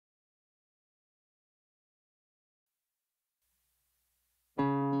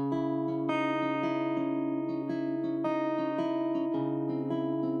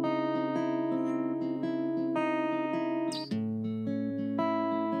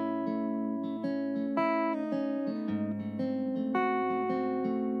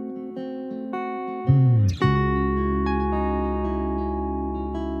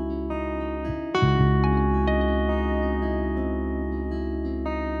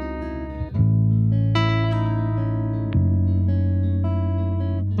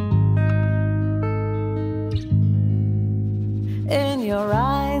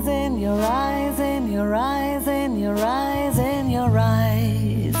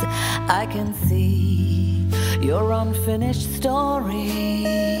I can see your unfinished story.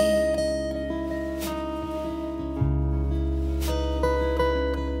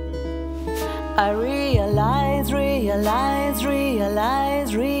 I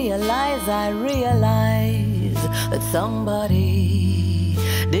realize that somebody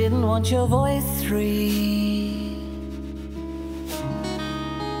didn't want your voice free.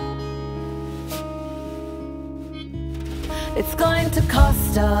 It's going to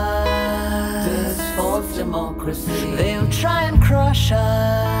cost us this false democracy. They'll try and crush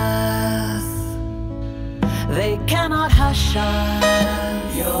us. They cannot hush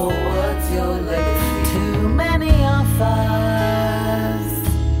us. Your words, your legacy. Too many of us.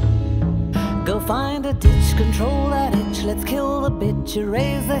 Go find a ditch, control that itch. Let's kill the bitch,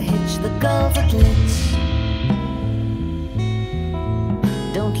 erase the hitch. The girl's a glitch.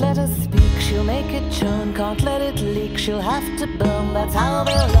 Don't let her speak, she'll make it churn. Can't let it leak, she'll have to burn. That's how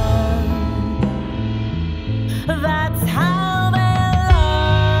they'll learn. That's how they'll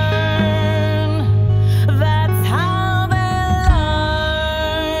learn. That's how they'll learn.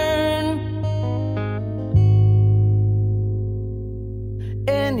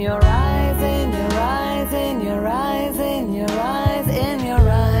 In your eyes, in your eyes, in your eyes, in your eyes, in your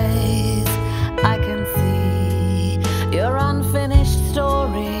eyes, I can see your unfinished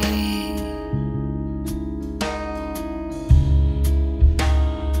story.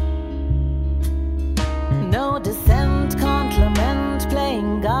 No dissent, can't lament,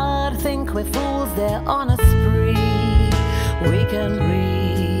 playing God. Think we're fools, they're on a spree. We can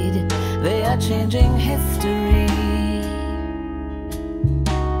read, they are changing history.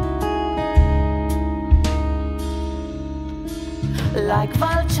 Like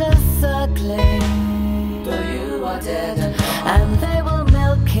vultures circling, though you are dead and gone, and they will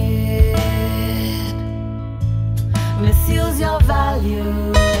milk it. Misuse your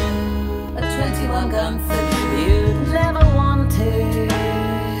value. A 21-gun salute you'd never wanted.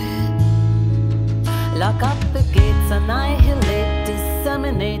 Lock up the gates, annihilate,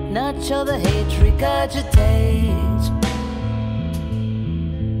 disseminate, nurture the hate, regurgitate.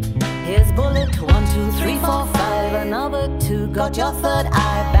 Here's bullet 1, 2, 3, 4, 5. Another 2, got your third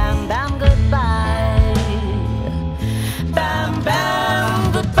eye. Bam, bam, goodbye. Bam,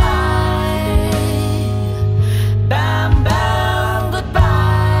 bam, goodbye. Bam, bam,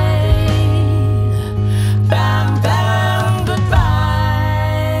 goodbye. Bam, bam, goodbye.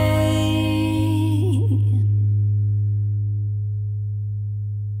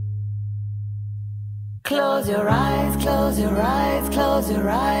 Close your eyes, close your eyes, close your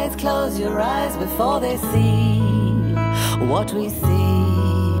eyes, close your eyes before they see what we see.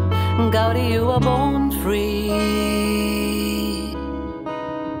 Gauri, you were born free.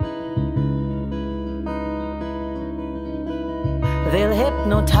 They'll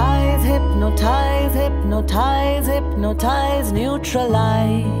hypnotize, hypnotize, hypnotize, hypnotize,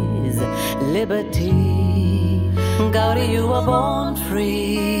 neutralize liberty. Gauri, you were born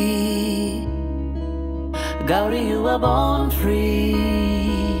free. Gauri, you were born free.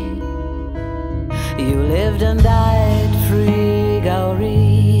 You lived and died free,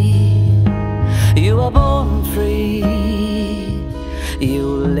 Gauri. You were born free. You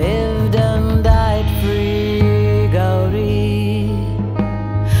lived and died free, Gauri.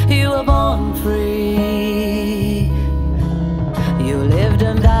 You were born free. You lived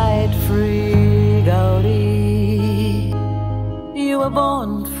and died free, Gauri. You were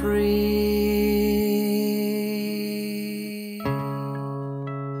born free.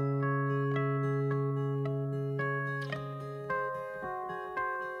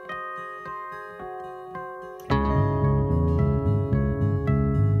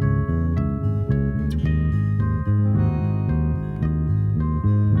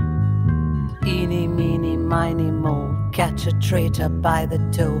 Eeny, meeny, miny, mo. Catch a traitor by the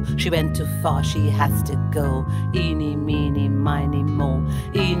toe. She went too far, she has to go. Eeny, meeny, miny, mo.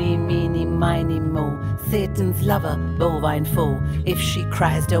 Eeny, meeny, miny, mo. Satan's lover, bovine foe. If she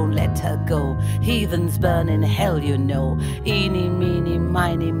cries, don't let her go. Heathens burn in hell, you know. Eeny, meeny,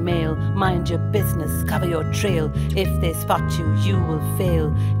 miny, male. Mind your business, cover your trail. If they spot you, you will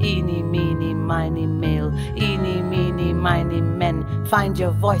fail. Eeny, meeny, miny, male. Eeny, meeny, miny, men. Find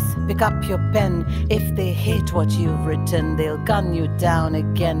your voice, pick up your pen. If they hate what you've written, they'll gun you down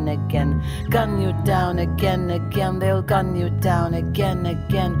again, again. Gun you down again, again. They'll gun you down again,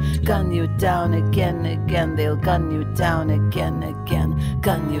 again. Gun you down again, again. They'll gun you down again, again.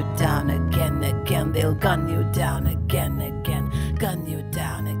 Gun you down again, again. They'll gun you down again, again. Gun you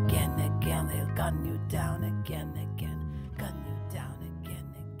down again, again. They'll gun you down again, again.